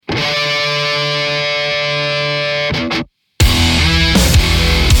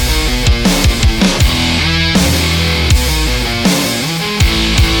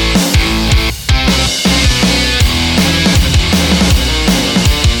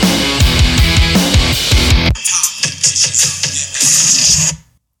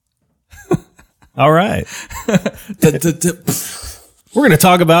All right. We're going to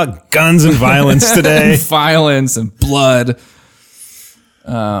talk about guns and violence today. Violence and blood.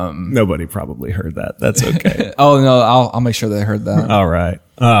 Nobody probably heard that. That's okay. Oh no, I'll make sure they heard that. All right.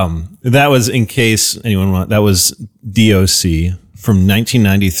 That was, in case anyone that was DOC from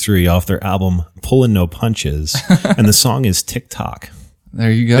 1993 off their album Pullin' No Punches, and the song is TikTok.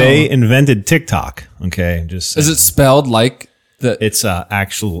 There you go. They invented TikTok. Okay, just is it spelled like the? It's the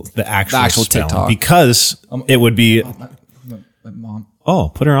actual spelling, TikTok, because it would be. My mom.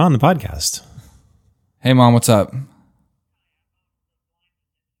 Oh, put her on the podcast. Hey, Mom, what's up?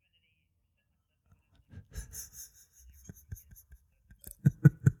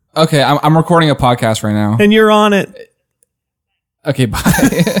 Okay, I'm recording a podcast right now. And you're on it. Okay, bye.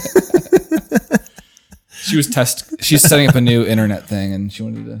 She's setting up a new internet thing, and she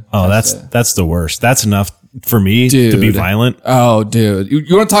wanted to. Oh, that's the worst. That's enough for me to be violent. Oh, dude,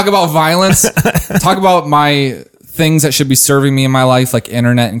 you want to talk about violence? Talk about my things that should be serving me in my life, like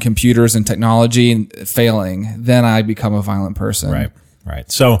internet and computers and technology, and failing. Then I become a violent person.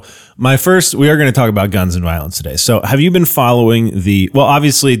 Right. So we are going to talk about guns and violence today. So have you been following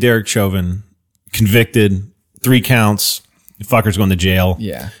obviously Derek Chauvin, convicted, 3 counts, the fucker's going to jail.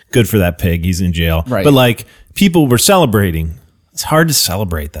 Yeah. Good for that pig. He's in jail. Right. But like people were celebrating. It's hard to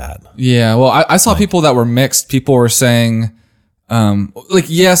celebrate that. Yeah. Well, I saw people that were mixed. People were saying,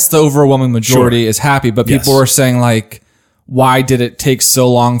 yes, the overwhelming majority is happy, but people were saying like, why did it take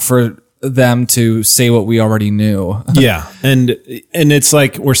so long for them to say what we already knew? Yeah. And it's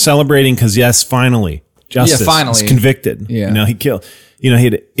like, we're celebrating because finally, justice is convicted. Yeah. He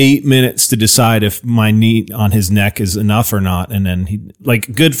had 8 minutes to decide if my knee on his neck is enough or not. And then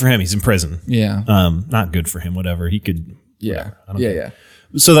good for him. He's in prison. Yeah. Not good for him. Whatever he could. Yeah. Yeah.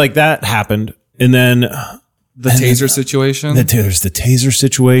 So that happened. And then the taser situation. There's the taser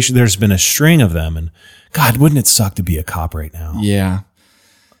situation. There's been a string of them. And God, wouldn't it suck to be a cop right now? Yeah.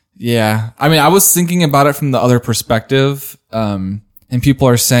 Yeah. I mean, I was thinking about it from the other perspective. And people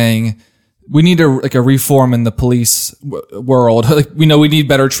are saying we need a reform in the police world. We need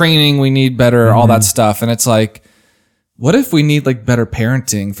better training. We need better, all that stuff. And it's like, what if we need better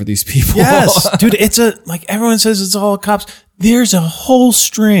parenting for these people? Yes, dude. It's everyone says it's all cops. There's a whole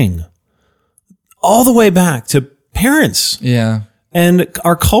string all the way back to parents. Yeah. And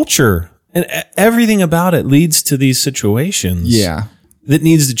our culture and everything about it leads to these situations. Yeah. That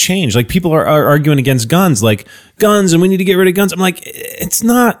needs to change. People are arguing against guns, guns, and we need to get rid of guns. I'm like, it's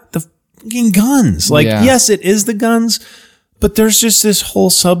not the fucking guns. Yes, it is the guns, but there's just this whole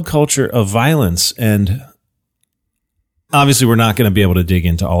subculture of violence. And obviously we're not going to be able to dig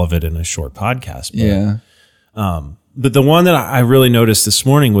into all of it in a short podcast. But the one that I really noticed this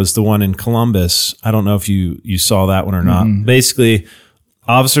morning was the one in Columbus. I don't know if you saw that one or not. Mm-hmm. Basically,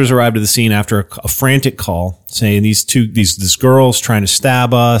 officers arrived at the scene after a frantic call saying this girl's trying to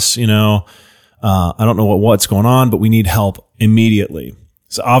stab us. I don't know what's going on, but we need help immediately.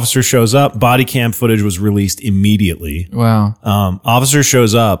 So officer shows up. Body cam footage was released immediately. Wow. Officer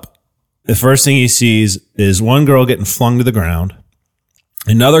shows up. The first thing he sees is one girl getting flung to the ground.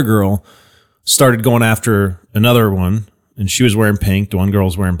 Another girl started going after another one, and she was wearing pink. The one girl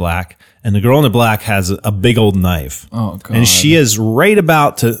was wearing black. And the girl in the black has a big old knife. Oh, God. And she is right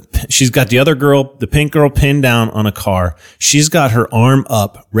about to, she's got the other girl, the pink girl, pinned down on a car. She's got her arm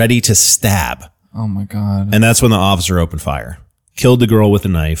up, ready to stab. Oh, my God. And that's when the officer opened fire. Killed the girl with a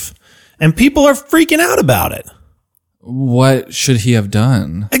knife. And people are freaking out about it. What should he have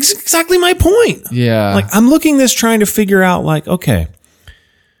done? Exactly my point. Yeah. I'm looking this trying to figure out, okay,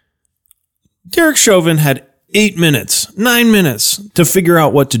 Derek Chauvin had 9 minutes to figure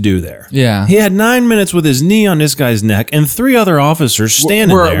out what to do there. Yeah. He had 9 minutes with his knee on this guy's neck and 3 other officers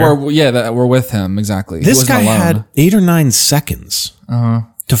standing there. We're with him. Exactly. This guy had 8 or 9 seconds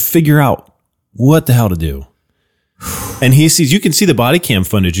to figure out what the hell to do. And you can see the body cam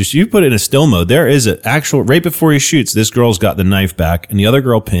footage. You put it in a still mode. There is an actual, right before he shoots, this girl's got the knife back and the other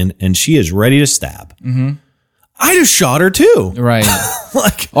girl pinned, and she is ready to stab. Mm-hmm. I just shot her too. Right.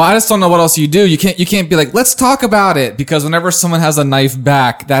 I just don't know what else you do. You can't be like, let's talk about it, because whenever someone has a knife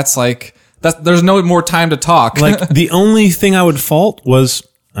back, there's no more time to talk. The only thing I would fault was,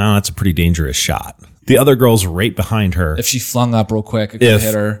 that's a pretty dangerous shot. The other girl's right behind her. If she flung up real quick, it could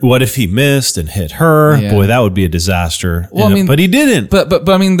hit her. What if he missed and hit her? Yeah. Boy, that would be a disaster. Well, but he didn't. But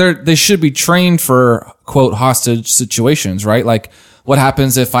I mean, they should be trained for, quote, hostage situations, right? What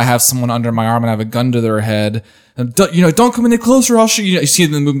happens if I have someone under my arm and I have a gun to their head? And don't come any closer. I'll shoot you. You see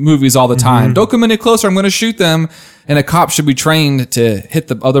it in the movies all the time. Mm-hmm. Don't come any closer. I'm going to shoot them. And a cop should be trained to hit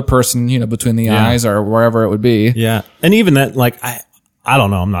the other person, between the eyes or wherever it would be. Yeah. And even that, I don't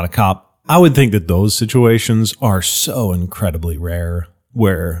know. I'm not a cop. I would think that those situations are so incredibly rare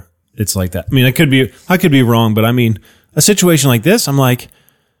where it's like that. I mean, I could be wrong, but I mean, a situation like this, I'm like,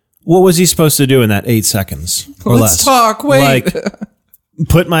 what was he supposed to do in that 8 seconds or less? Let's talk. Wait. Like,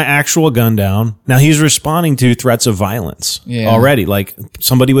 put my actual gun down. Now he's responding to threats of violence already. Like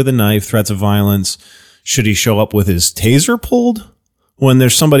somebody with a knife, threats of violence. Should he show up with his taser pulled when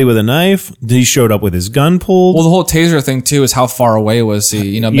there's somebody with a knife? He showed up with his gun pulled. Well, the whole taser thing too is how far away was he?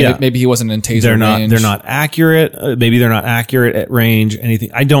 You know, maybe he wasn't in taser range. They're not accurate. Maybe they're not accurate at range.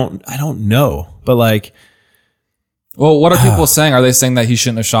 Anything. I don't know. But like, well, what are people saying? Are they saying that he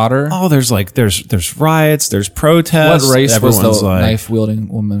shouldn't have shot her? Oh, there's riots, there's protests. What race was the knife wielding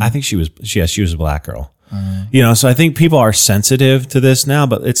woman? I think she was a black girl. You know, so I think people are sensitive to this now,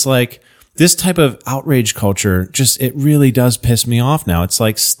 but it's like this type of outrage culture it really does piss me off now. It's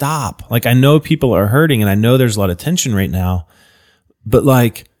like, stop. Like, I know people are hurting and I know there's a lot of tension right now, but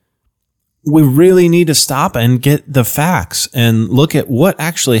like, we really need to stop and get the facts and look at what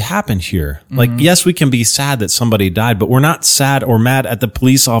actually happened here. Like, yes, we can be sad that somebody died, but we're not sad or mad at the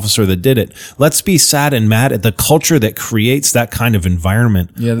police officer that did it. Let's be sad and mad at the culture that creates that kind of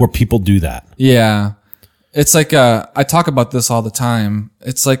environment where people do that. Yeah. It's like, I talk about this all the time.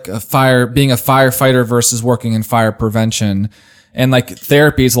 It's like being a firefighter versus working in fire prevention. And like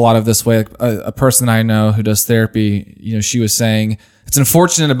therapy is a lot of this way. Like a person I know who does therapy, you know, she was saying, it's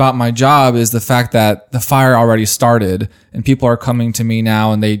unfortunate about my job is the fact that the fire already started and people are coming to me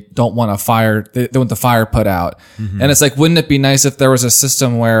now and they don't want they want the fire put out. And it's like, wouldn't it be nice if there was a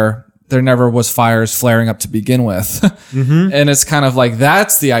system where there never was fires flaring up to begin with? And it's kind of like,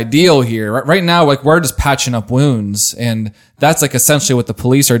 that's the ideal here. Right now, like we're just patching up wounds. And that's like essentially what the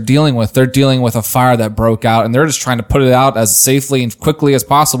police are dealing with. They're dealing with a fire that broke out and they're just trying to put it out as safely and quickly as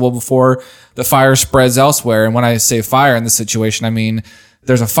possible before the fire spreads elsewhere. And when I say fire in this situation, I mean,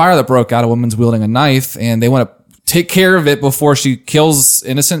 there's a fire that broke out. A woman's wielding a knife and they want to take care of it before she kills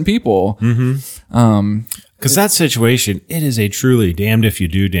innocent people. Because that situation, it is a truly damned if you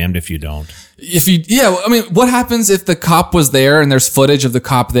do, damned if you don't. I mean, what happens if the cop was there and there's footage of the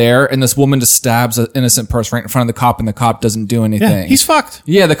cop there and this woman just stabs an innocent person right in front of the cop and the cop doesn't do anything? Yeah, he's fucked.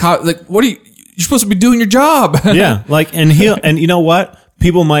 Yeah, the cop, like, you're supposed to be doing your job. Yeah, like, and you know what?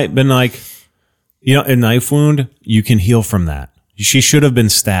 People might have been like, you know, a knife wound, you can heal from that. She should have been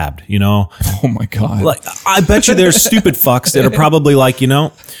stabbed, you know? Oh my God. Like, I bet you there's stupid fucks that are probably like, you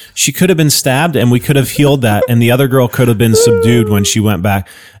know, she could have been stabbed and we could have healed that and the other girl could have been subdued when she went back.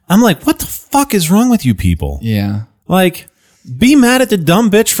 I'm like, what the fuck is wrong with you people? Yeah. Like, be mad at the dumb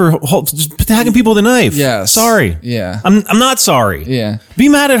bitch for tagging people with a knife. Yeah. Sorry. Yeah. I'm not sorry. Yeah. Be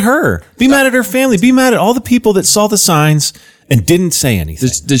mad at her. Be mad at her family. Be mad at all the people that saw the signs and didn't say anything.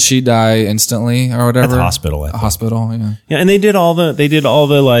 Did she die instantly or whatever? At the hospital. A hospital, yeah. Yeah, and they did all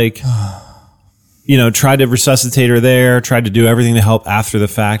the like, you know, tried to resuscitate her there, tried to do everything to help after the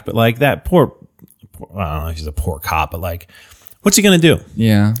fact, but like that poor I don't know if he's a poor cop, but like, what's he going to do?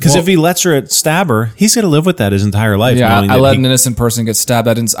 Yeah. Because if he lets her stab her, he's going to live with that his entire life. Yeah, I let an innocent person get stabbed.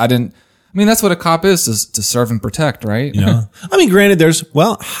 I didn't. I mean, that's what a cop is to serve and protect, right? You know? I mean, granted,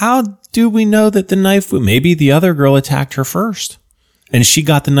 how do we know that the knife, maybe the other girl attacked her first and she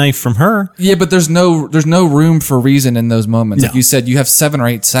got the knife from her? Yeah, but there's no room for reason in those moments. No. Like you said, you have 7 or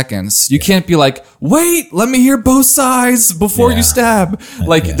 8 seconds. You can't be like, wait, let me hear both sides before you stab.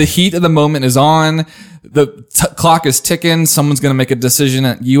 Like the heat of the moment is on. The clock is ticking. Someone's going to make a decision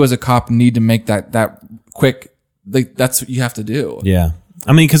and you as a cop need to make that quick. Like that's what you have to do. Yeah.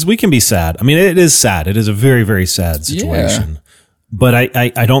 I mean, because we can be sad. I mean, it is sad. It is a very, very sad situation. Yeah. But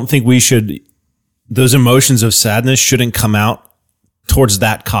I don't think those emotions of sadness shouldn't come out towards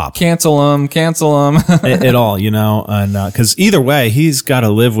that cop. Cancel him at all, you know, and because either way, he's got to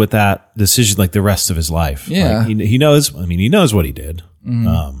live with that decision like the rest of his life. Yeah, like, he knows. I mean, he knows what he did.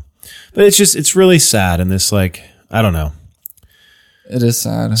 Mm-hmm. But it's really sad, and this like I don't know. It is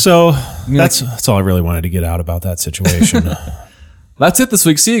sad. So that's all I really wanted to get out about that situation. That's it this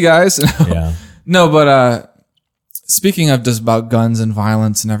week. See you guys. Yeah. No, but speaking of just about guns and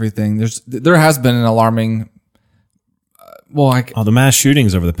violence and everything, there has been an alarming. The mass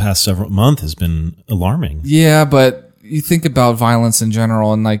shootings over the past several months has been alarming. Yeah, but you think about violence in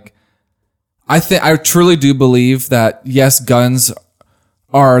general, and like, I truly do believe that yes, guns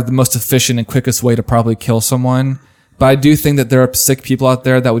are the most efficient and quickest way to probably kill someone. But I do think that there are sick people out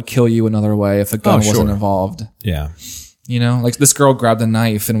there that would kill you another way if a gun wasn't involved. Yeah. You know, like this girl grabbed a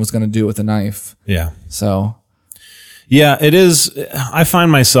knife and was going to do it with a knife. Yeah. So. Yeah, it is. I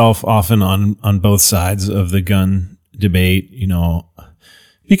find myself often on both sides of the gun debate, you know,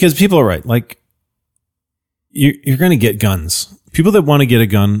 because people are right. Like you're going to get guns people that want to get a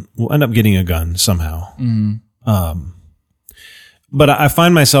gun will end up getting a gun somehow. But I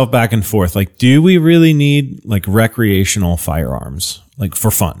find myself back and forth. Like, do we really need like recreational firearms, like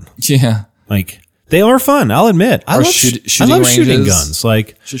for fun? Yeah. Like, they are fun. I'll admit. I love shooting guns.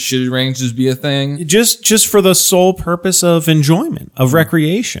 Like, should shooting ranges be a thing? Just for the sole purpose of enjoyment, of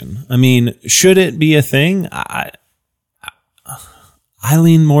recreation. I mean, should it be a thing? I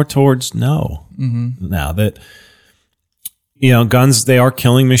lean more towards no. Now that, guns, they are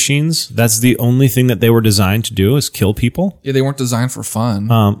killing machines. That's the only thing that they were designed to do, is kill people. Yeah, they weren't designed for fun.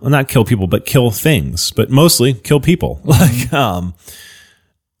 Not kill people, but kill things, but mostly kill people. Like,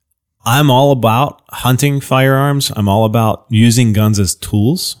 I'm all about hunting firearms. I'm all about using guns as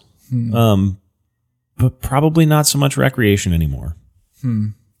tools. But probably not so much recreation anymore.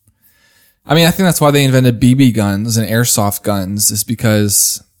 I mean, I think that's why they invented BB guns and airsoft guns, is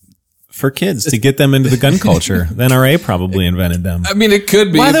because for kids to get them into the gun culture. The NRA probably invented them. I mean, it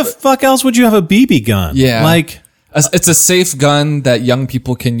could be. Why the fuck else would you have a BB gun? Yeah. Like, it's a safe gun that young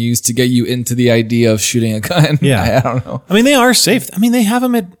people can use to get you into the idea of shooting a gun. Yeah. I don't know. I mean, they are safe. I mean, they have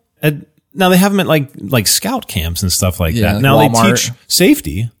them now they have them at like scout camps and stuff like that. Now Walmart. They teach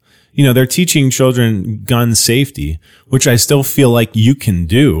safety. They're teaching children gun safety, which I still feel like you can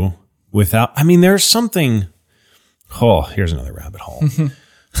do without, I mean, there's something, here's another rabbit hole.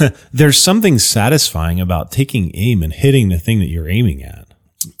 There's something satisfying about taking aim and hitting the thing that you're aiming at.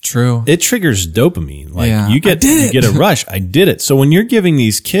 True. It triggers dopamine. Like, you get a rush. I did it. So when you're giving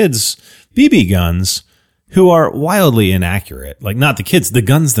these kids BB guns who are wildly inaccurate, like not the kids, the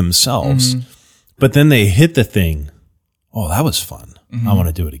guns themselves, but then they hit the thing. Oh, that was fun. I want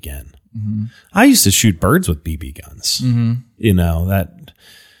to do it again. I used to shoot birds with BB guns. That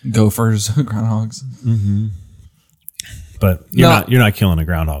gophers, groundhogs. But you're not killing a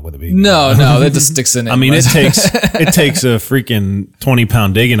groundhog with a BB gun. No, that just sticks in it. I mean, it takes a freaking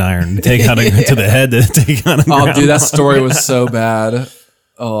 20-pound digging iron to take out to the head to take out a groundhog. Oh, dude, that story was so bad.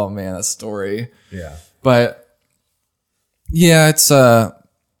 Oh man, that story. Yeah. But yeah, it's and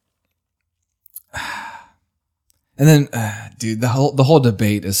then dude, the whole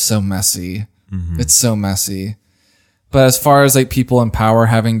debate is so messy. It's so messy. But as far as like people in power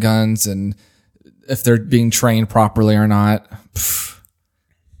having guns and if they're being trained properly or not,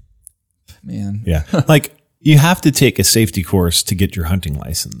 man. Yeah. Like, you have to take a safety course to get your hunting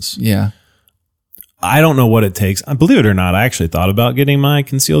license. Yeah. I don't know what it takes. Believe it or not, I actually thought about getting my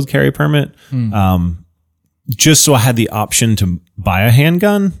concealed carry permit. Just so I had the option to buy a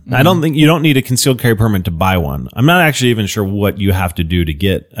handgun. I don't think you don't need a concealed carry permit to buy one. I'm not actually even sure what you have to do to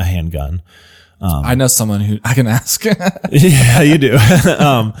get a handgun. I know someone who I can ask. Yeah, you do.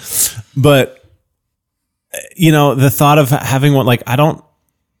 But the thought of having one, like, I don't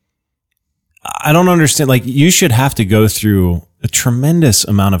understand. Like, you should have to go through a tremendous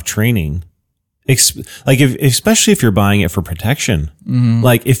amount of training. Especially if you're buying it for protection.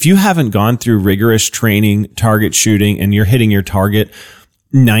 Like, if you haven't gone through rigorous training, target shooting, and you're hitting your target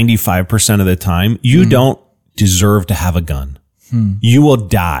 95% of the time, you don't deserve to have a gun. You will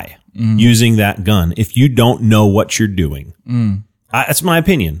die using that gun if you don't know what you're doing. That's my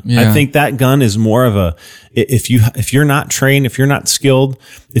opinion. Yeah. I think that gun is more of a, if you're not trained, if you're not skilled,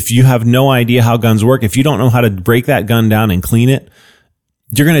 if you have no idea how guns work, if you don't know how to break that gun down and clean it,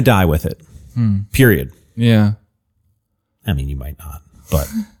 you're going to die with it. Period. Yeah. I mean, you might not, but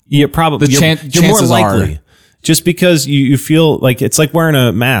you're probably, you're more likely. Just because you feel like it's like wearing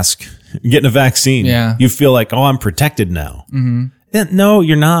a mask, getting a vaccine. Yeah. You feel like, oh, I'm protected now. No,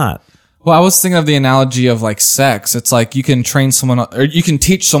 you're not. Well, I was thinking of the analogy of like sex. It's like you can train someone or you can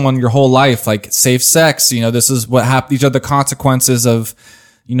teach someone your whole life, like safe sex. This is what happens. These are the consequences of,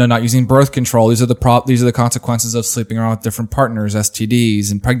 not using birth control. These are the consequences of sleeping around with different partners,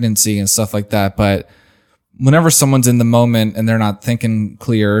 STDs and pregnancy and stuff like that. But whenever someone's in the moment and they're not thinking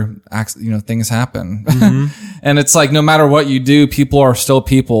clear, things happen. And it's like, no matter what you do, people are still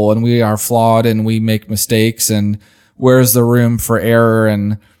people and we are flawed and we make mistakes, and where's the room for error?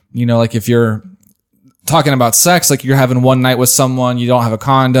 And, like if you're talking about sex, like you're having one night with someone, you don't have a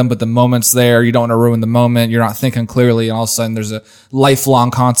condom, but the moment's there, you don't want to ruin the moment, you're not thinking clearly, and all of a sudden there's a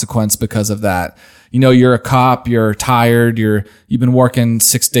lifelong consequence because of that. You're a cop, you're tired, you've been working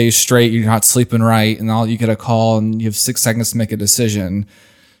 6 days straight, you're not sleeping right, and you get a call and you have 6 seconds to make a decision.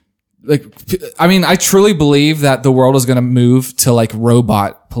 Like, I mean, I truly believe that the world is going to move to like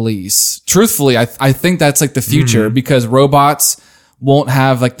robot police. Truthfully, I think that's like the future because robots won't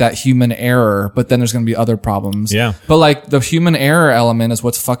have like that human error, but then there's going to be other problems. Yeah. But like the human error element is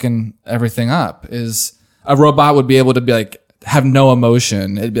what's fucking everything up. Is a robot would be able to be like have no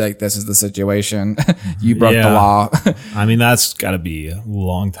emotion. It'd be like, this is the situation. You broke the law. I mean, that's got to be a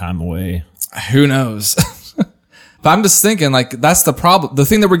long time away. Who knows? But I'm just thinking, like, that's the problem. The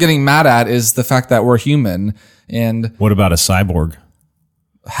thing that we're getting mad at is the fact that we're human. And what about a cyborg?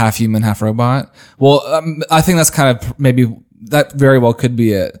 Half human, half robot? Well, I think that's kind of maybe that very well could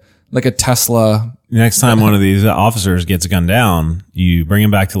be it. Like a Tesla. Next time one of these officers gets gunned down, you bring him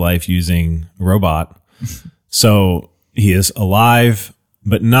back to life using a robot. So he is alive,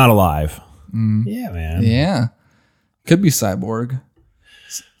 but not alive. Yeah, man. Yeah. Could be cyborg.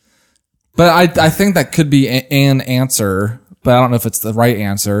 But I think that could be an answer, but I don't know if it's the right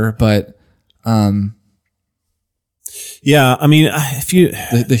answer. But yeah, I mean, if you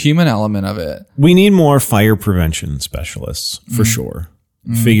the human element of it, we need more fire prevention specialists for sure.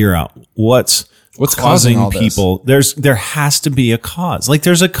 Figure out what's causing all people. There has to be a cause. Like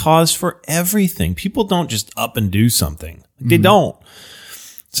there's a cause for everything. People don't just up and do something. They don't.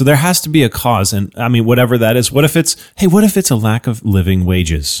 So there has to be a cause. And I mean, whatever that is, what if it's a lack of living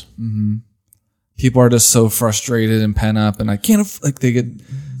wages? People are just so frustrated and pent up, and they get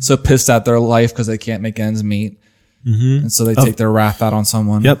so pissed at their life because they can't make ends meet. And so they take their wrath out on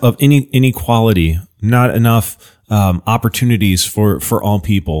someone. Yep. Of inequality, not enough, opportunities for all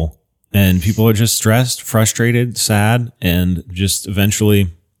people. And people are just stressed, frustrated, sad, and just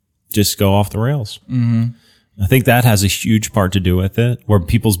eventually just go off the rails. I think that has a huge part to do with it, where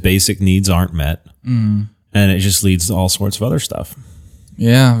people's basic needs aren't met. And it just leads to all sorts of other stuff.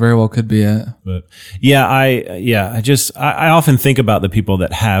 Yeah, very well could be it. But I often think about the people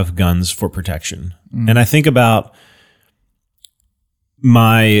that have guns for protection. And I think about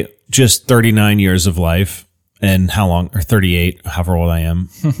my just 39 years of life and or 38, however old I am.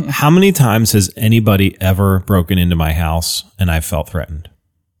 How many times has anybody ever broken into my house and I felt threatened?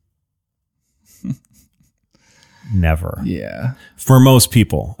 Never. Yeah. For most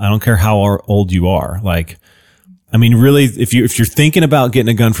people, I don't care how old you are. Like, I mean, really, if you're thinking about getting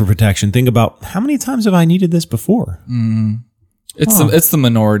a gun for protection, think about how many times have I needed this before? It's the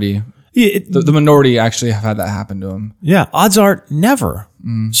minority. Yeah, the minority actually have had that happen to them. Yeah. Odds are never.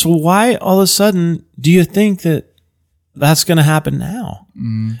 So why all of a sudden do you think that that's going to happen now?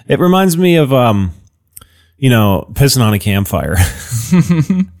 It reminds me of, pissing on a campfire.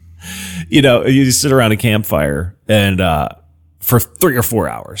 You sit around a campfire and, for 3 or 4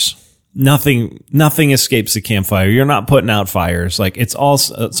 hours, nothing escapes the campfire. You're not putting out fires. Like it's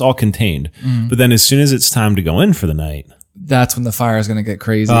all contained. But then as soon as it's time to go in for the night, that's when the fire is going to get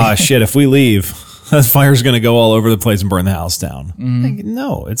crazy. Shit. If we leave, that fire's going to go all over the place and burn the house down. Like,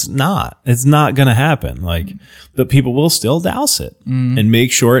 no, it's not. It's not going to happen. Like, but people will still douse it and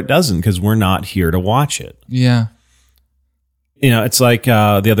make sure it doesn't, because we're not here to watch it. Yeah. It's like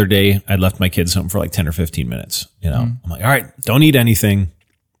the other day I left my kids home for like 10 or 15 minutes. I'm like, all right, don't eat anything.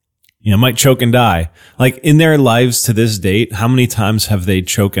 Might choke and die. Like in their lives to this date, how many times have they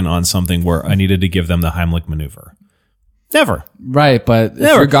choken on something where I needed to give them the Heimlich maneuver? Never. Right, but if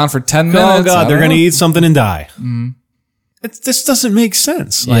you're gone for 10 minutes. Oh God, they're going to eat something and die. This doesn't make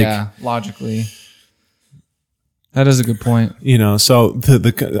sense. Like, yeah, logically. That is a good point. So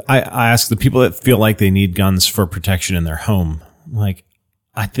I ask the people that feel like they need guns for protection in their home. Like,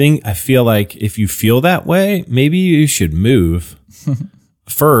 I feel like if you feel that way, maybe you should move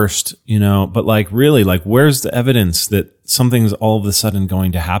first, but like really, like where's the evidence that something's all of a sudden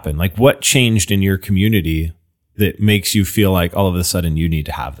going to happen? Like what changed in your community that makes you feel like all of a sudden you need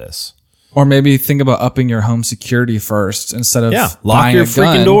to have this? Or maybe think about upping your home security first instead of lock your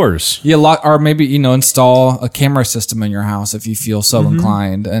freaking doors. Yeah, or maybe install a camera system in your house if you feel so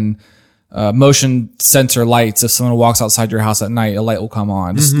inclined, and motion sensor lights. If someone walks outside your house at night, a light will come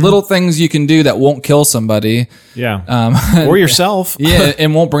on. Just little things you can do that won't kill somebody. Yeah, or yourself. Yeah,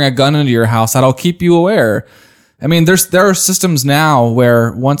 and won't bring a gun into your house. That'll keep you aware. I mean, there are systems now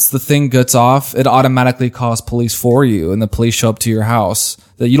where once the thing gets off, it automatically calls police for you, and the police show up to your house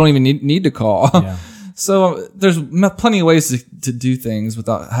that you don't even need to call. Yeah. So there's plenty of ways to do things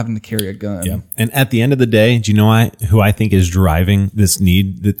without having to carry a gun. Yeah. And at the end of the day, do you know who I think is driving this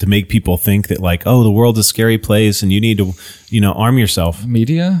need to make people think that like, oh, the world's a scary place and you need to, arm yourself?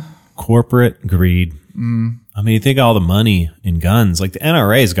 Media? Corporate greed. I mean, you think of all the money in guns, like the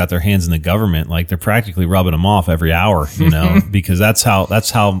NRA's got their hands in the government. Like they're practically rubbing them off every hour, because that's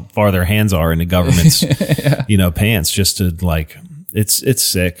how far their hands are in the government's, pants, just to like, it's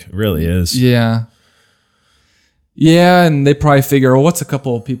sick. It really is. Yeah. Yeah. And they probably figure, well, what's a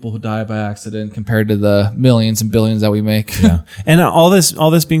couple of people who die by accident compared to the millions and billions that we make? Yeah. And all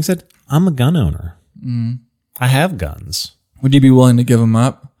this being said, I'm a gun owner. I have guns. Would you be willing to give them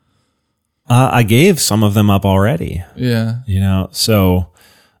up? I gave some of them up already. Yeah. You know, so,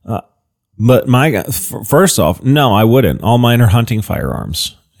 but first off, no, I wouldn't. All mine are hunting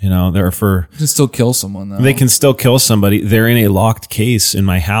firearms. You know, they're for. You can still kill someone though. They can still kill somebody. They're in a locked case in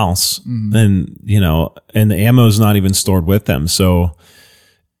my house, and you know, and the ammo's not even stored with them. So,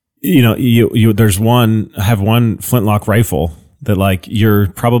 you know, I have one flintlock rifle that like you're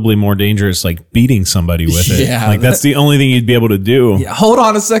probably more dangerous like beating somebody with it. Yeah, like that's the only thing you'd be able to do. Yeah, hold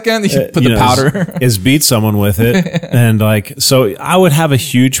on a second. You put the powder. Is beat someone with it. And like, so I would have a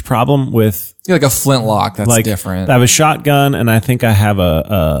huge problem with like a flintlock. That's like, different. I have a shotgun and I think I have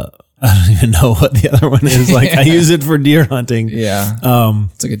I don't even know what the other one is. Like I use it for deer hunting. Yeah.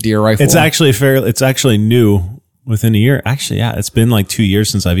 It's like a deer rifle. It's actually new within a year. Actually, yeah, it's been like 2 years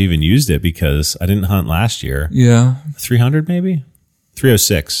since I've even used it because I didn't hunt last year. Yeah. 300 maybe?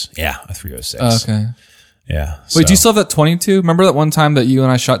 306. Yeah, a 306. Okay. Yeah. Wait, do you still have that 22? Remember that one time that you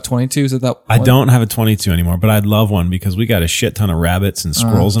and I shot 22s at that I don't have a 22 anymore, but I'd love one because we got a shit ton of rabbits and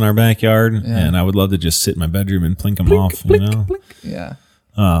squirrels in our backyard, and I would love to just sit in my bedroom and plink them off, you know? Yeah.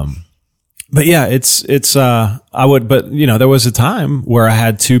 But yeah, but you know, there was a time where I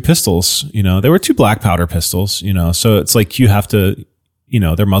had 2 pistols, you know, there were 2 black powder pistols, you know, so it's like you have to, you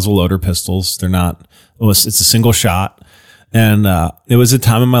know, they're muzzle loader pistols. It's a single shot. And, it was a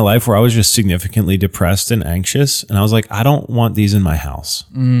time in my life where I was just significantly depressed and anxious. And I was like, I don't want these in my house.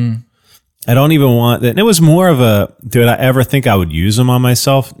 I don't even want that. And it was more of did I ever think I would use them on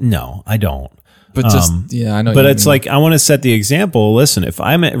myself? No, I don't. But I know. But it's like, I want to set the example. Listen, if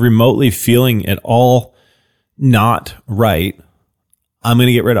I'm remotely feeling at all not right, I'm going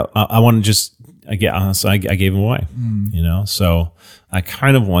to get rid of, I want to just, I gave them away, you know? So I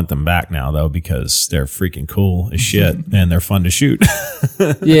kind of want them back now though, because they're freaking cool as shit and they're fun to shoot.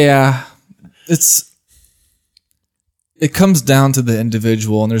 Yeah. It comes down to the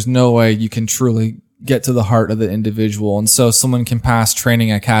individual and there's no way you can truly get to the heart of the individual. And so someone can pass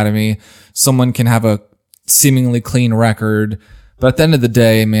training academy, someone can have a seemingly clean record, but at the end of the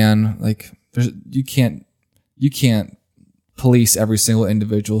day, man, like you can't police every single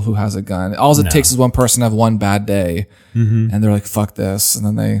individual who has a gun. All it takes is one person to have one bad day and they're like, fuck this. And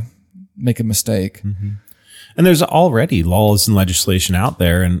then they make a mistake. And there's already laws and legislation out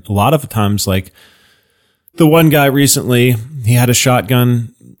there. And a lot of times, like the one guy recently, he had a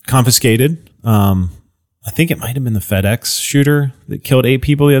shotgun confiscated. I think it might have been the FedEx shooter that killed 8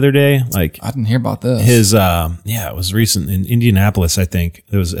 people the other day. Like I didn't hear about this. It was recent in Indianapolis. I think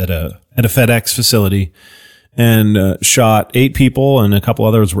it was at a FedEx facility and shot 8 people and a couple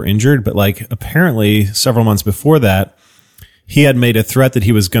others were injured. But like apparently several months before that, he had made a threat that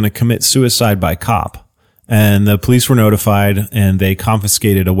he was going to commit suicide by cop, and the police were notified and they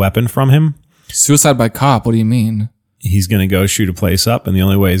confiscated a weapon from him. Suicide by cop? What do you mean? He's going to go shoot a place up, and the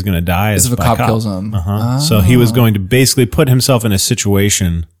only way he's going to die is if a by cop kills him. Oh. So he was going to basically put himself in a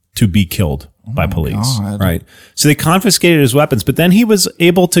situation to be killed by police, right? So they confiscated his weapons, but then he was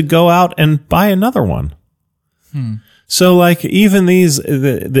able to go out and buy another one. So like even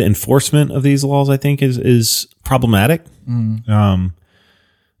the enforcement of these laws, I think is problematic. And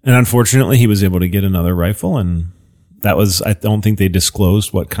unfortunately he was able to get another rifle, and that was, I don't think they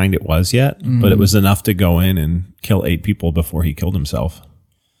disclosed what kind it was yet, but it was enough to go in and kill 8 people before he killed himself.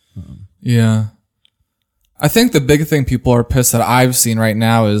 Yeah. I think the big thing people are pissed that I've seen right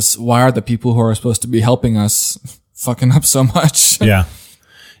now is why are the people who are supposed to be helping us fucking up so much? Yeah.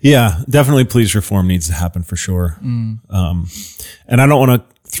 Yeah, definitely police reform needs to happen for sure. And I don't want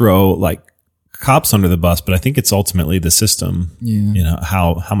to throw like cops under the bus, but I think it's ultimately the system, you know,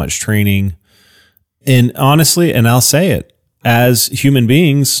 how much training. And honestly, and I'll say it, as human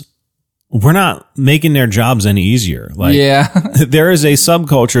beings, we're not making their jobs any easier. Like, there is a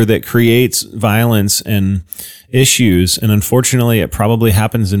subculture that creates violence and issues. And unfortunately, it probably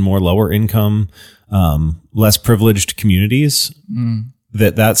happens in more lower income, less privileged communities.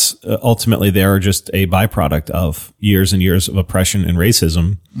 That's ultimately they're just a byproduct of years and years of oppression and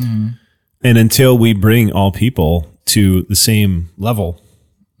racism. And until we bring all people to the same level,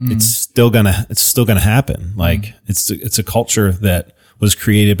 it's still gonna happen. Like it's a culture that was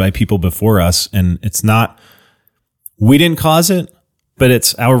created by people before us, and we didn't cause it, but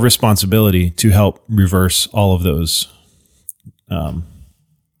it's our responsibility to help reverse all of those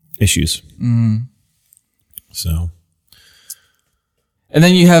issues. So, and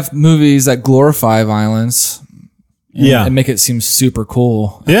then you have movies that glorify violence, and make it seem super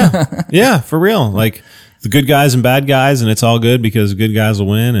cool. Yeah, for real. Like the good guys and bad guys, and it's all good because good guys will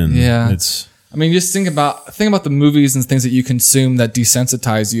win. And I mean, just think about the movies and things that you consume that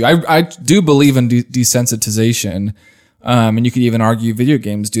desensitize you. I do believe in desensitization. And you could even argue video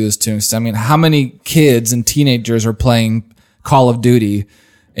games do this to an extent. I mean, how many kids and teenagers are playing Call of Duty,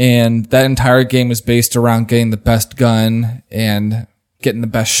 and that entire game is based around getting the best gun and getting the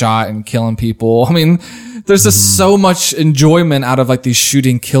best shot and killing people. I mean, there's just so much enjoyment out of like these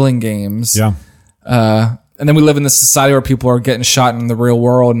shooting, killing games. Yeah. And then we live in this society where people are getting shot in the real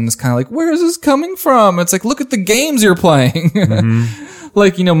world, and it's kind of like, where is this coming from? It's like, look at the games you're playing.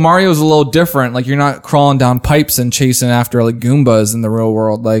 Like, you know, Mario's a little different. Like, you're not crawling down pipes and chasing after like Goombas in the real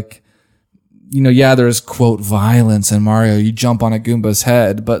world. Like, you know, yeah, there's quote violence in Mario. You jump on a Goomba's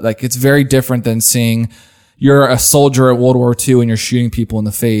head, but like, it's very different than seeing you're a soldier at World War II and you're shooting people in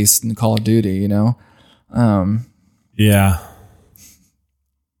the face in Call of Duty, you know? Yeah.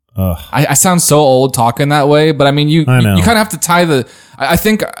 I sound so old talking that way, but I mean, you kind of have to tie I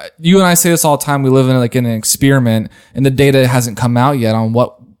think you and I say this all the time. We live in like in an experiment, and the data hasn't come out yet on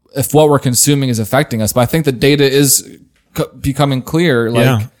what we're consuming is affecting us. But I think the data is becoming clear. Like,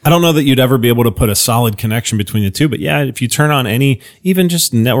 yeah. I don't know that you'd ever be able to put a solid connection between the two, but yeah, if you turn on even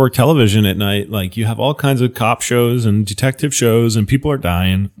just network television at night, like you have all kinds of cop shows and detective shows, and people are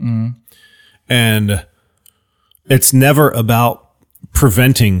dying. And it's never about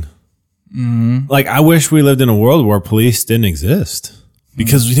preventing. Like, I wish we lived in a world where police didn't exist,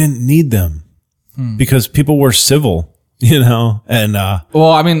 because we didn't need them, because people were civil, you know? And,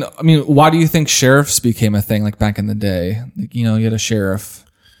 well, I mean, why do you think sheriffs became a thing like back in the day? Like, you know, you had a sheriff,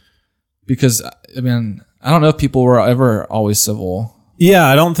 because I mean, I don't know if people were ever always civil. Yeah,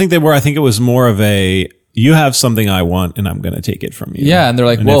 I don't think they were. I think it was more of you have something I want and I'm going to take it from you. Yeah. And they're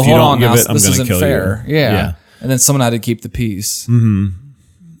like, and well, hold on now, this isn't fair. Yeah. And then someone had to keep the peace.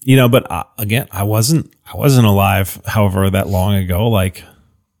 You know, but again, I wasn't alive, however, that long ago. Like,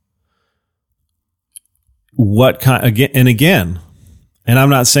 what kind, again, and I'm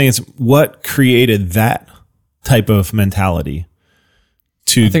not saying it's what created that type of mentality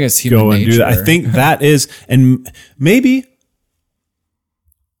to I think it's human go and nature. do that. I think that is, and maybe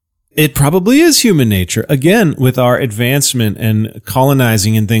it probably is human nature. Again, with our advancement and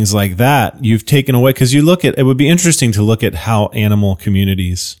colonizing and things like that, you've taken away, because it would be interesting to look at how animal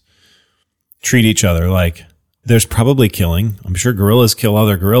communities treat each other. Like, there's probably killing. I'm sure gorillas kill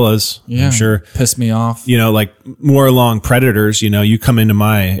other gorillas. Yeah, I'm sure. Piss me off. You know, like more along predators, you know, you come into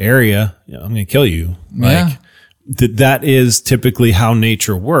my area, you know, I'm going to kill you. Like, that is typically how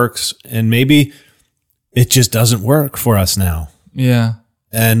nature works. And maybe it just doesn't work for us now. Yeah.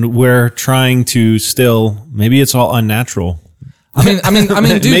 And we're trying to maybe it's all unnatural. I mean,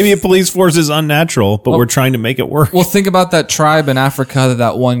 dude, maybe a police force is unnatural, but we're trying to make it work. Well, think about that tribe in Africa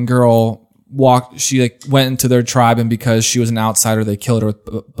that one girl she like went into their tribe, and because she was an outsider, they killed her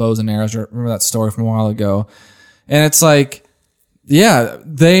with bows and arrows. Remember that story from a while ago? And it's like, yeah,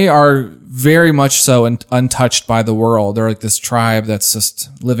 they are very much so untouched by the world. They're like this tribe that's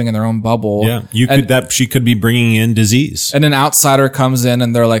just living in their own bubble. Yeah, she could be bringing in disease. And an outsider comes in,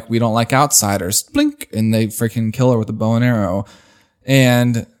 and they're like, we don't like outsiders. Blink, and they freaking kill her with a bow and arrow.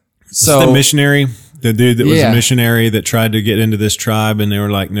 And so the missionary, the dude that was a missionary that tried to get into this tribe, and they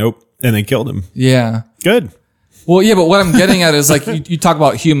were like, nope, and they killed him. Yeah, good. Well, yeah, but what I'm getting at is like you talk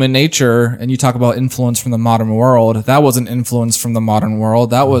about human nature and you talk about influence from the modern world. That wasn't influence from the modern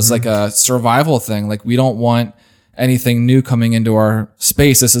world. That was like a survival thing. Like, we don't want anything new coming into our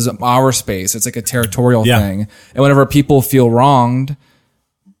space. This is our space. It's like a territorial thing. And whenever people feel wronged,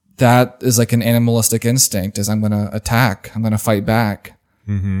 that is like an animalistic instinct, is I'm going to attack. I'm going to fight back.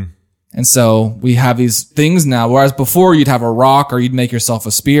 And so we have these things now, whereas before you'd have a rock or you'd make yourself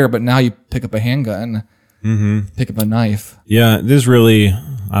a spear, but now you pick up a handgun. Pick up a knife. Yeah, there's really,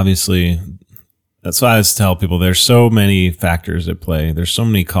 obviously, that's why I always tell people there's so many factors at play. There's so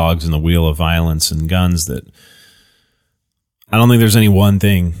many cogs in the wheel of violence and guns that I don't think there's any one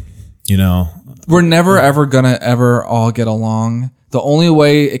thing, you know. We're never ever gonna ever all get along. The only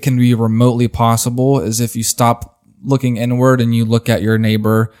way it can be remotely possible is if you stop looking inward and you look at your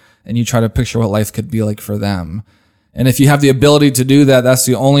neighbor and you try to picture what life could be like for them. And if you have the ability to do that, that's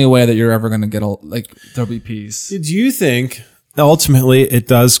the only way that you're ever going to get, there'll be peace. Do you think ultimately it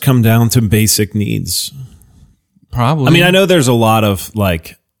does come down to basic needs? Probably. I mean, I know there's a lot of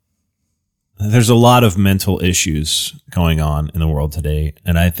mental issues going on in the world today.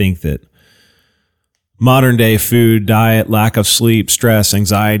 And I think that modern day food, diet, lack of sleep, stress,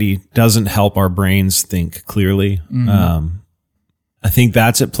 anxiety doesn't help our brains think clearly. I think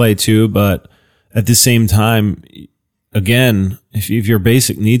that's at play too. But at the same time, again, if your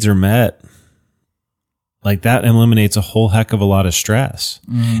basic needs are met, like, that eliminates a whole heck of a lot of stress.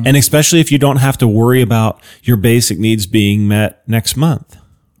 And especially if you don't have to worry about your basic needs being met next month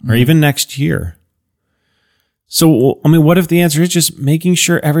or even next year. So, I mean, what if the answer is just making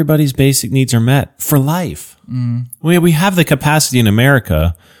sure everybody's basic needs are met for life? We have the capacity in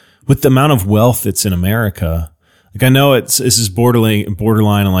America with the amount of wealth that's in America. Like, I know this is borderline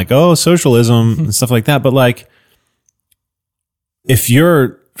and like, oh, socialism and stuff like that. But like, if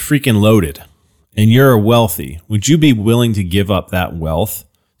you're freaking loaded and you're wealthy, would you be willing to give up that wealth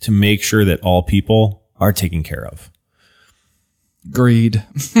to make sure that all people are taken care of? Greed.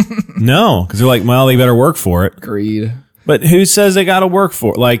 No, because they're like, well, they better work for it. Greed. But who says they got to work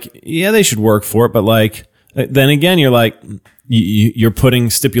for it? Like, yeah, they should work for it. But like, then again, you're like, you're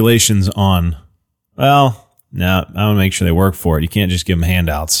putting stipulations on, well, no, I want to make sure they work for it. You can't just give them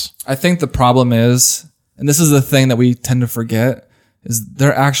handouts. I think the problem is, and this is the thing that we tend to forget, is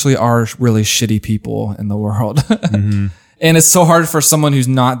there actually are really shitty people in the world. Mm-hmm. And it's so hard for someone who's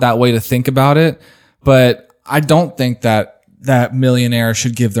not that way to think about it. But I don't think that millionaire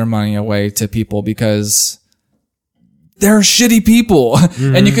should give their money away to people because they're shitty people.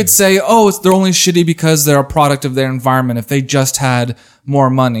 Mm-hmm. And you could say, oh, they're only shitty because they're a product of their environment. If they just had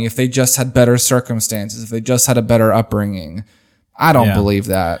more money, if they just had better circumstances, if they just had a better upbringing. I don't believe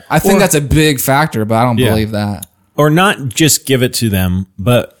that. I think that's a big factor, but I don't believe that. Or not just give it to them,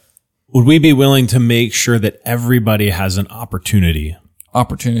 but would we be willing to make sure that everybody has an opportunity?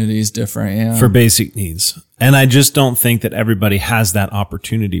 Opportunity is different, yeah. For basic needs. And I just don't think that everybody has that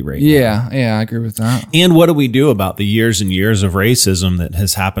opportunity right now. Yeah, I agree with that. And what do we do about the years and years of racism that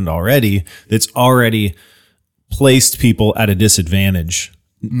has happened already, that's already placed people at a disadvantage?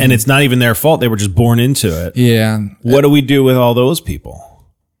 Mm. And it's not even their fault. They were just born into it. Yeah. What do we do with all those people?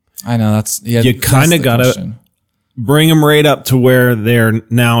 I know that's, yeah. You kind of got to bring them right up to where they're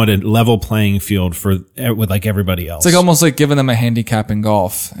now at a level playing field with like everybody else. It's like almost like giving them a handicap in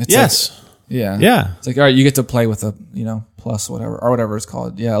golf. It's yes. Like, yeah. Yeah. It's like, all right, you get to play with a, plus whatever, or whatever it's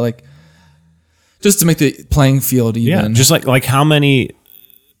called. Yeah. Like just to make the playing field even. Yeah. Just like how many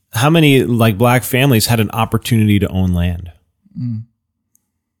like black families had an opportunity to own land? Mm.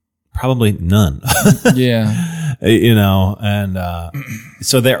 Probably none. Yeah. And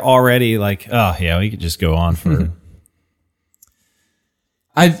so they're already like, oh yeah, we could just go on for.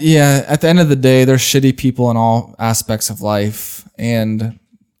 At the end of the day, there's shitty people in all aspects of life. And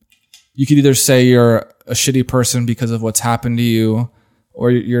you could either say you're a shitty person because of what's happened to you,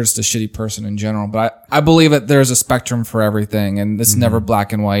 or you're just a shitty person in general. But I believe that there's a spectrum for everything, and it's never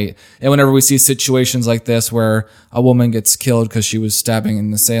black and white. And whenever we see situations like this where a woman gets killed because she was stabbing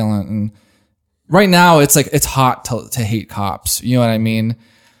an assailant, and right now it's like, it's hot to hate cops. You know what I mean?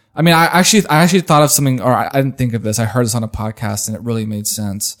 I actually thought of something, or I didn't think of this. I heard this on a podcast and it really made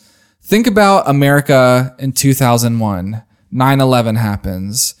sense. Think about America in 2001. 9/11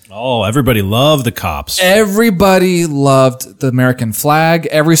 happens. Oh, everybody loved the cops. Everybody loved the American flag.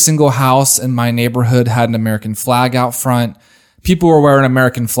 Every single house in my neighborhood had an American flag out front. People were wearing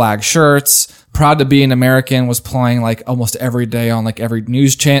American flag shirts. Proud to be an American was playing like almost every day on like every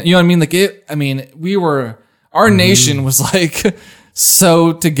news channel. You know what I mean? Our nation was like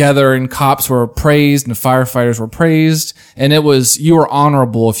so together, and cops were praised and firefighters were praised, and you were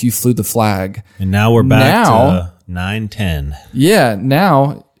honorable if you flew the flag. And now we're back to 9/10. Yeah,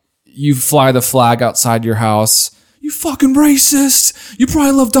 now you fly the flag outside your house. You fucking racist. You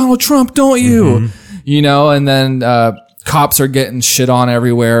probably love Donald Trump, don't you? Mm-hmm. And then cops are getting shit on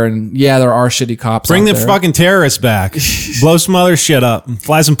everywhere, and yeah, there are shitty cops. Bring the fucking terrorists back. Blow some other shit up.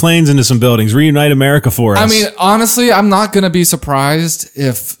 Fly some planes into some buildings. Reunite America for us. I mean, honestly, I'm not going to be surprised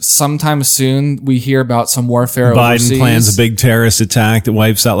if sometime soon we hear about some warfare overseas. Biden plans a big terrorist attack that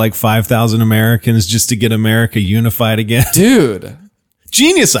wipes out like 5,000 Americans just to get America unified again. Dude.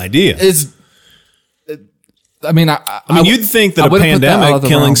 Genius idea. You'd think that a pandemic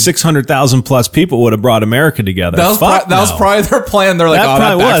killing 600,000 plus people would have brought America together. That was probably their plan. They're like,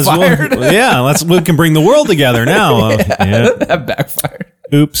 that backfired. Well, we can bring the world together now. That backfired.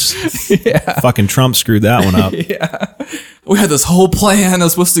 Oops. Yeah. Fucking Trump screwed that one up. Yeah. We had this whole plan that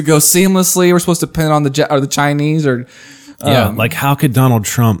was supposed to go seamlessly. We're supposed to pin it on the Chinese or. Like how could Donald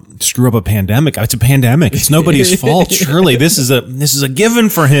Trump screw up a pandemic? It's a pandemic. It's nobody's fault. Surely this is a given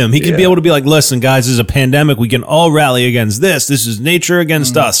for him. He could be able to be like, listen, guys, this is a pandemic. We can all rally against this. This is nature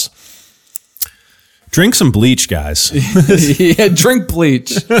against us. Drink some bleach, guys. Yeah, drink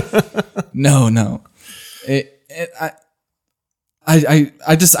bleach. No.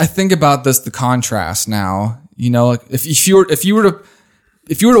 I think about this, the contrast now. Like if you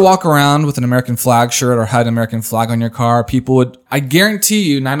were to walk around with an American flag shirt or had an American flag on your car, people would, I guarantee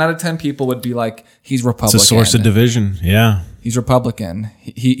you, 9 out of 10 people would be like, he's Republican. It's a source of division. Yeah. He's Republican.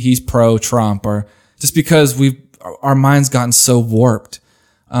 He's pro-Trump, or just because our minds gotten so warped.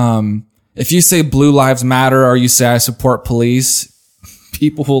 If you say blue lives matter or you say I support police,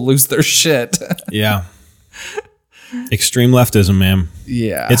 people will lose their shit. Yeah. Extreme leftism, man.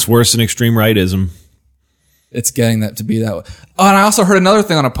 Yeah. It's worse than extreme rightism. It's getting that to be that way. Oh, and I also heard another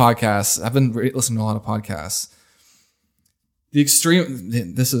thing on a podcast. I've been listening to a lot of podcasts. The extreme,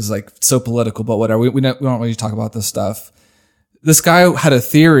 this is like so political, but whatever. We don't really talk about this stuff. This guy had a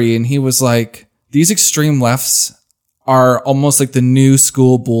theory and he was like, these extreme lefts are almost like the new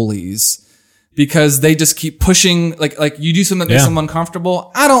school bullies because they just keep pushing, like you do something that makes them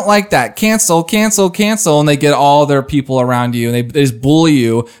uncomfortable. I don't like that. Cancel. And they get all their people around you and they just bully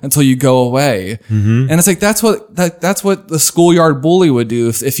you until you go away. Mm-hmm. And it's like, that's what the schoolyard bully would do.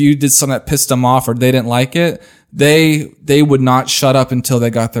 If you did something that pissed them off or they didn't like it, they would not shut up until they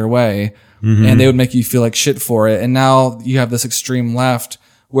got their way. Mm-hmm. And they would make you feel like shit for it. And now you have this extreme left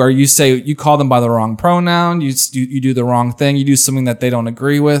where you say, you call them by the wrong pronoun, you do the wrong thing, you do something that they don't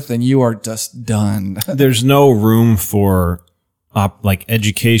agree with, and you are just done. There's no room for like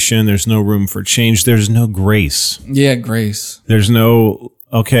education. There's no room for change. There's no grace. Yeah, grace. There's no,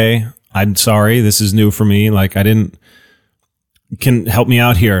 okay, I'm sorry, this is new for me. Like can help me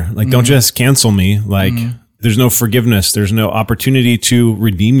out here. Like, don't just cancel me. Like, there's no forgiveness. There's no opportunity to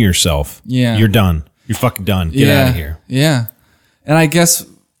redeem yourself. Yeah. You're done. You're fucking done. Get out of here. Yeah. And I guess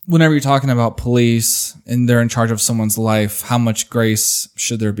whenever you're talking about police and they're in charge of someone's life, how much grace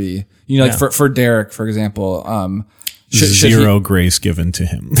should there be? You know, like for Derek, for example, zero grace given to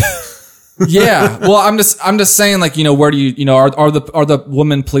him. Yeah. Well, I'm just saying, like, you know, where do you know, are the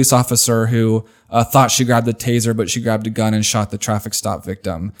woman police officer who thought she grabbed the taser, but she grabbed a gun and shot the traffic stop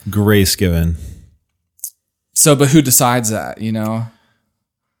victim? Grace given. So, but who decides that, you know?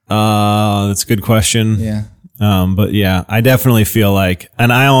 That's a good question. Yeah. But yeah, I definitely feel like,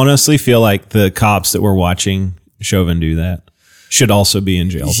 and I honestly feel like the cops that were watching Chauvin do that should also be in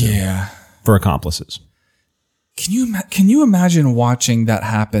jail too. Yeah. For accomplices. Can you imagine watching that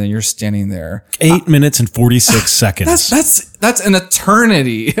happen and you're standing there? 8 minutes and 46 seconds. That's an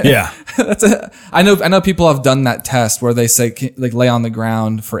eternity. Yeah. I know people have done that test where they say, like, lay on the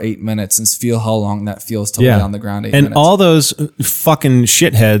ground for 8 minutes and feel how long that feels to lay on the ground 8 minutes. And all those fucking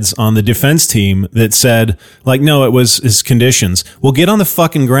shitheads on the defense team that said, like, no, it was his conditions. Well, get on the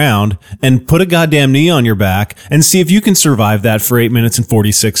fucking ground and put a goddamn knee on your back and see if you can survive that for 8 minutes and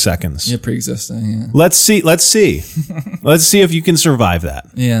 46 seconds. Yeah, pre-existing, yeah. Let's see. Let's see if you can survive that.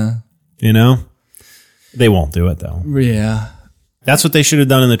 Yeah. You know? They won't do it though. Yeah. That's what they should have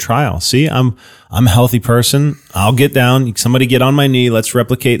done in the trial. See, I'm a healthy person. I'll get down. Somebody get on my knee. Let's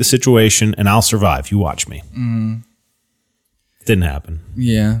replicate the situation and I'll survive. You watch me. Didn't happen.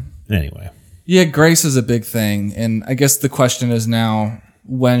 Yeah. Anyway. Yeah, grace is a big thing. And I guess the question is now,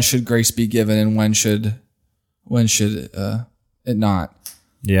 when should grace be given and when should it not?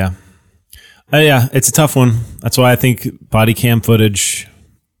 Yeah. Yeah, it's a tough one. That's why I think body cam footage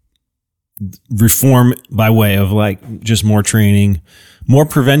reform by way of like just more training, more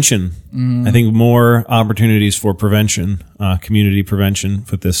prevention. I think more opportunities for prevention, community prevention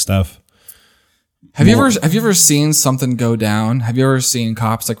with this stuff. Have you ever seen something go down? Have you ever seen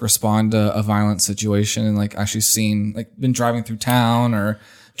cops like respond to a violent situation and like actually seen, like, been driving through town or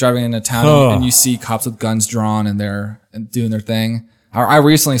driving into town and you see cops with guns drawn and they're doing their thing? I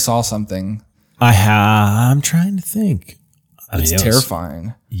recently saw something. I'm trying to think. It's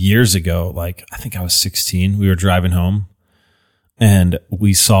terrifying. Years ago, like, I think I was 16. We were driving home and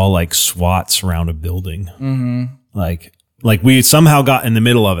we saw like SWAT surround a building. Mm-hmm. Like we somehow got in the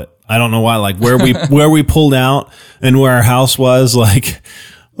middle of it. I don't know why, like where we pulled out and where our house was, like,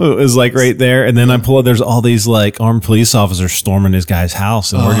 it was like right there. And then I pull up, there's all these like armed police officers storming this guy's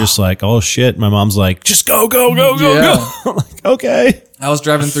house. And we're just like, oh shit. My mom's like, just go. I'm like, okay. I was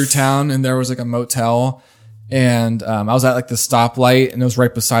driving through town and there was like a motel and, I was at like the stoplight and it was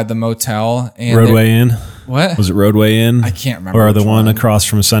right beside the motel and Roadway Inn. What? Was it Roadway Inn? I can't remember. Or the one across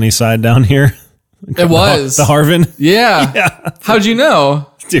from Sunnyside down here? It was. The Harvin? Yeah. How'd you know?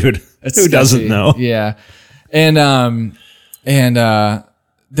 Dude, who doesn't know? Yeah. And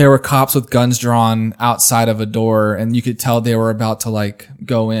there were cops with guns drawn outside of a door and you could tell they were about to like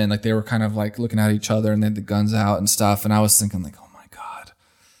go in. Like they were kind of like looking at each other and they had the guns out and stuff. And I was thinking like, oh my God,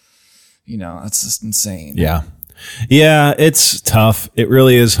 you know, that's just insane. Yeah. Yeah. It's tough. It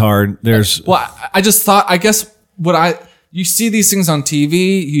really is hard. I just thought, I guess you see these things on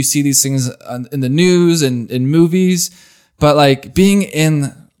TV, you see these things in the news and in movies, but like being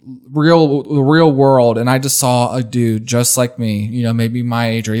in the real world, and I just saw a dude just like me, you know, maybe my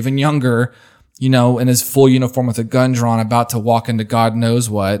age or even younger, you know, in his full uniform with a gun drawn, about to walk into God knows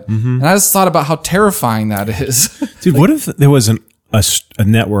what. Mm-hmm. And I just thought about how terrifying that is. Dude, like, what if there was a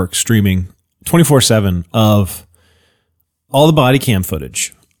network streaming 24/7 of all the body cam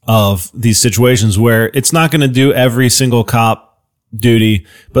footage of these situations where it's not going to do every single cop duty,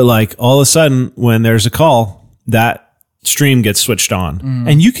 but like all of a sudden when there's a call, that stream gets switched on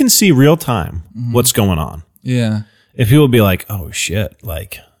and you can see real time what's going on. Yeah. If people be like, oh shit,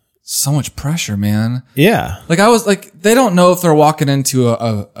 like so much pressure, man. Yeah. Like I was like, they don't know if they're walking into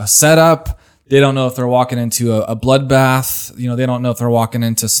a setup. They don't know if they're walking into a bloodbath. You know, they don't know if they're walking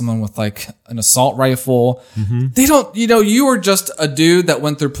into someone with like an assault rifle. They don't, you know, you were just a dude that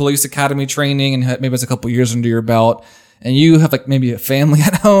went through police academy training and had, maybe it's a couple years under your belt and you have like maybe a family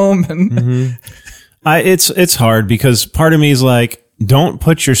at home. And it's hard because part of me is like, don't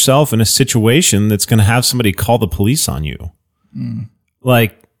put yourself in a situation that's going to have somebody call the police on you.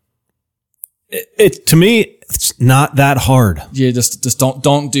 Like it to me, it's not that hard. Yeah, just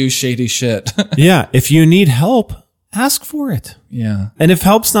don't do shady shit. Yeah, if you need help, ask for it. Yeah. And if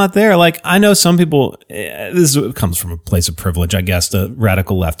help's not there, like I know some people, this comes from a place of privilege, I guess the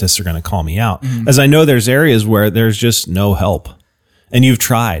radical leftists are going to call me out. As I know there's areas where there's just no help. And you've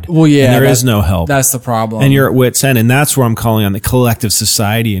tried. Well, yeah. And there is no help. That's the problem. And you're at wit's end. And that's where I'm calling on the collective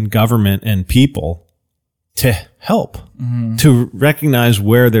society and government and people to help, to recognize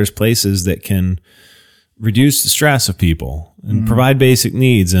where there's places that can reduce the stress of people and provide basic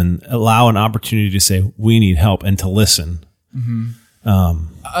needs and allow an opportunity to say, we need help and to listen. I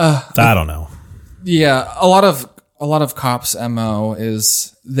don't know. Yeah. A lot of cops' MO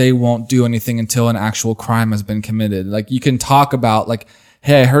is they won't do anything until an actual crime has been committed. Like you can talk about like,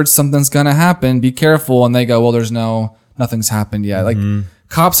 hey, I heard something's going to happen. Be careful. And they go, well, nothing's happened yet. Like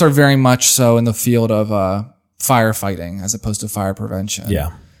cops are very much so in the field of firefighting as opposed to fire prevention.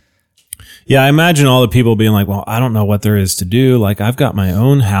 Yeah. Yeah, I imagine all the people being like, well, I don't know what there is to do. Like, I've got my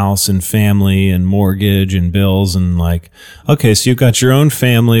own house and family and mortgage and bills and like, okay, so you've got your own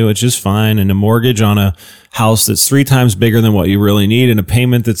family, which is fine, and a mortgage on a house that's 3 times bigger than what you really need and a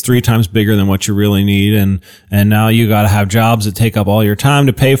payment that's 3 times bigger than what you really need. And now you got to have jobs that take up all your time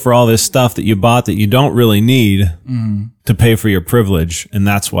to pay for all this stuff that you bought that you don't really need to pay for your privilege. And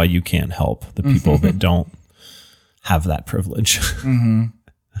that's why you can't help the people that don't have that privilege.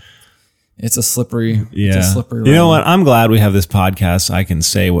 It's a slippery, road. You know what? I'm glad we have this podcast. I can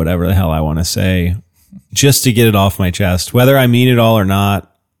say whatever the hell I want to say just to get it off my chest, whether I mean it all or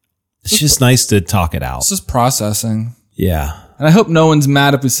not. It's just nice to talk it out. It's just processing. Yeah. And I hope no one's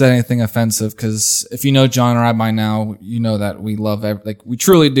mad if we said anything offensive, because if you know John or I by now, you know that we love, we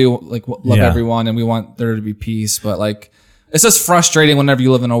truly do love everyone and we want there to be peace. But like, it's just frustrating whenever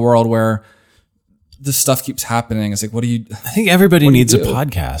you live in a world where this stuff keeps happening. It's like, what do you? I think everybody needs a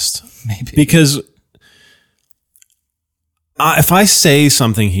podcast. Maybe. Because if I say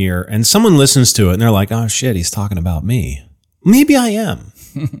something here and someone listens to it and they're like, oh shit, he's talking about me. Maybe I am.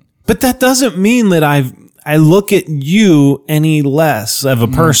 But that doesn't mean that I look at you any less of a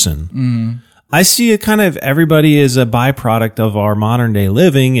person. I see it kind of everybody is a byproduct of our modern day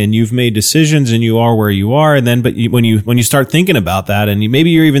living, and you've made decisions and you are where you are. And then, when you start thinking about that, and maybe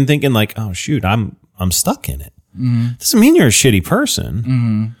you're even thinking like, oh shoot, I'm stuck in it. Doesn't mean you're a shitty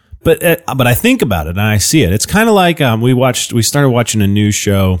person. But I think about it and I see it. It's kind of like, we started watching a new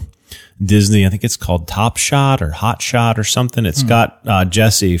show, Disney. I think it's called Top Shot or Hot Shot or something. It's got,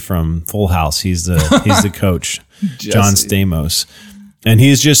 Jesse from Full House. He's the coach, John Stamos. And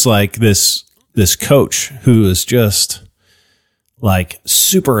he's just like this coach who is just like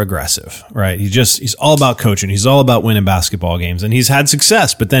super aggressive, right? He's all about coaching. He's all about winning basketball games, and he's had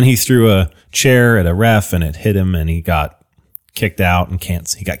success, but then he threw a chair at a ref and it hit him and he got kicked out and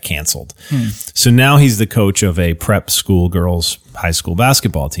he got canceled. So now he's the coach of a prep school girls high school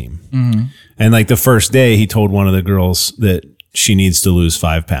basketball team. And like the first day he told one of the girls that she needs to lose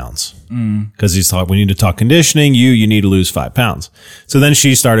 5 pounds because he's we need to talk conditioning. You need to lose 5 pounds. So then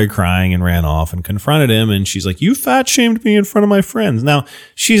she started crying and ran off and confronted him. And she's like, you fat shamed me in front of my friends. Now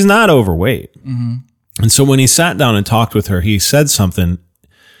she's not overweight. And so when he sat down and talked with her, he said something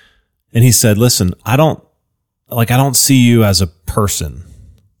and he said, listen, I don't see you as a person.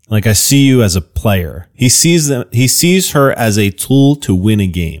 Like I see you as a player. He sees her as a tool to win a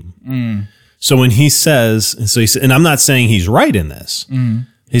game. So when he says, and I'm not saying he's right in this.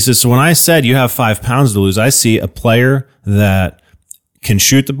 He says, so when I said you have 5 pounds to lose, I see a player that can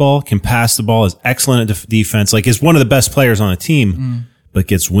shoot the ball, can pass the ball, is excellent at defense, like is one of the best players on a team, but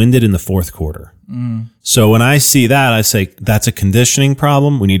gets winded in the fourth quarter. So when I see that, I say, that's a conditioning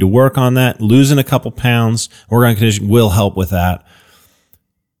problem. We need to work on that. Losing a couple pounds, work on conditioning will help with that.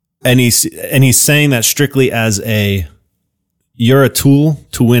 And he's saying that strictly as you're a tool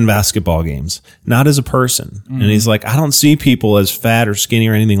to win basketball games, not as a person. And he's like, I don't see people as fat or skinny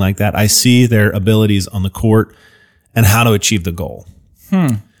or anything like that. I see their abilities on the court and how to achieve the goal.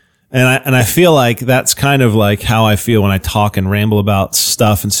 And I feel like that's kind of like how I feel when I talk and ramble about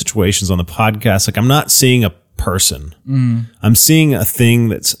stuff and situations on the podcast. Like, I'm not seeing a person. I'm seeing a thing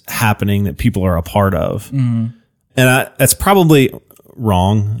that's happening that people are a part of. And that's probably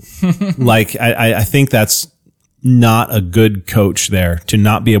wrong. Like, I think that's not a good coach there, to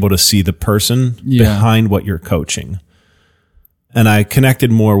not be able to see the person behind what you're coaching. And I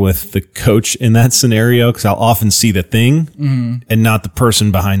connected more with the coach in that scenario because I'll often see the thing and not the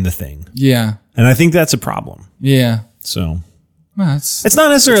person behind the thing. Yeah. And I think that's a problem. Yeah. So well, it's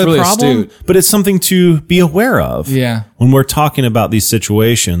not necessarily really a problem, but it's something to be aware of. Yeah. When we're talking about these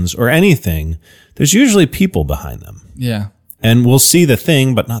situations or anything, there's usually people behind them. Yeah. And we'll see the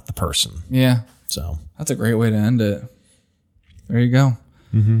thing, but not the person. Yeah. So that's a great way to end it. There you go.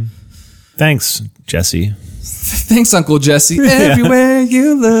 Thanks, Jesse. Thanks, Uncle Jesse. Everywhere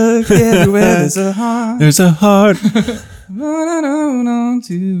you look, everywhere there's a heart. There's a heart.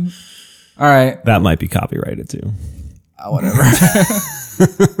 All right. That might be copyrighted too. Whatever.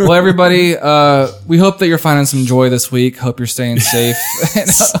 Well, everybody, we hope that you're finding some joy this week. Hope you're staying safe. And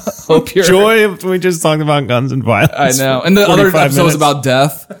hope you're Joy. We just talked about guns and violence. I know. And the other episode was about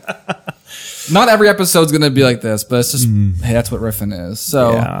death. Not every episode's going to be like this, but it's just, hey, that's what riffing is.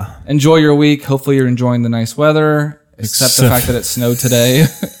 So enjoy your week. Hopefully you're enjoying the nice weather, except the fact that it snowed today.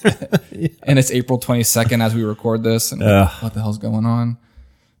 And it's April 22nd as we record this. And what the hell's going on?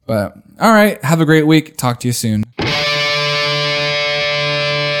 But all right. Have a great week. Talk to you soon.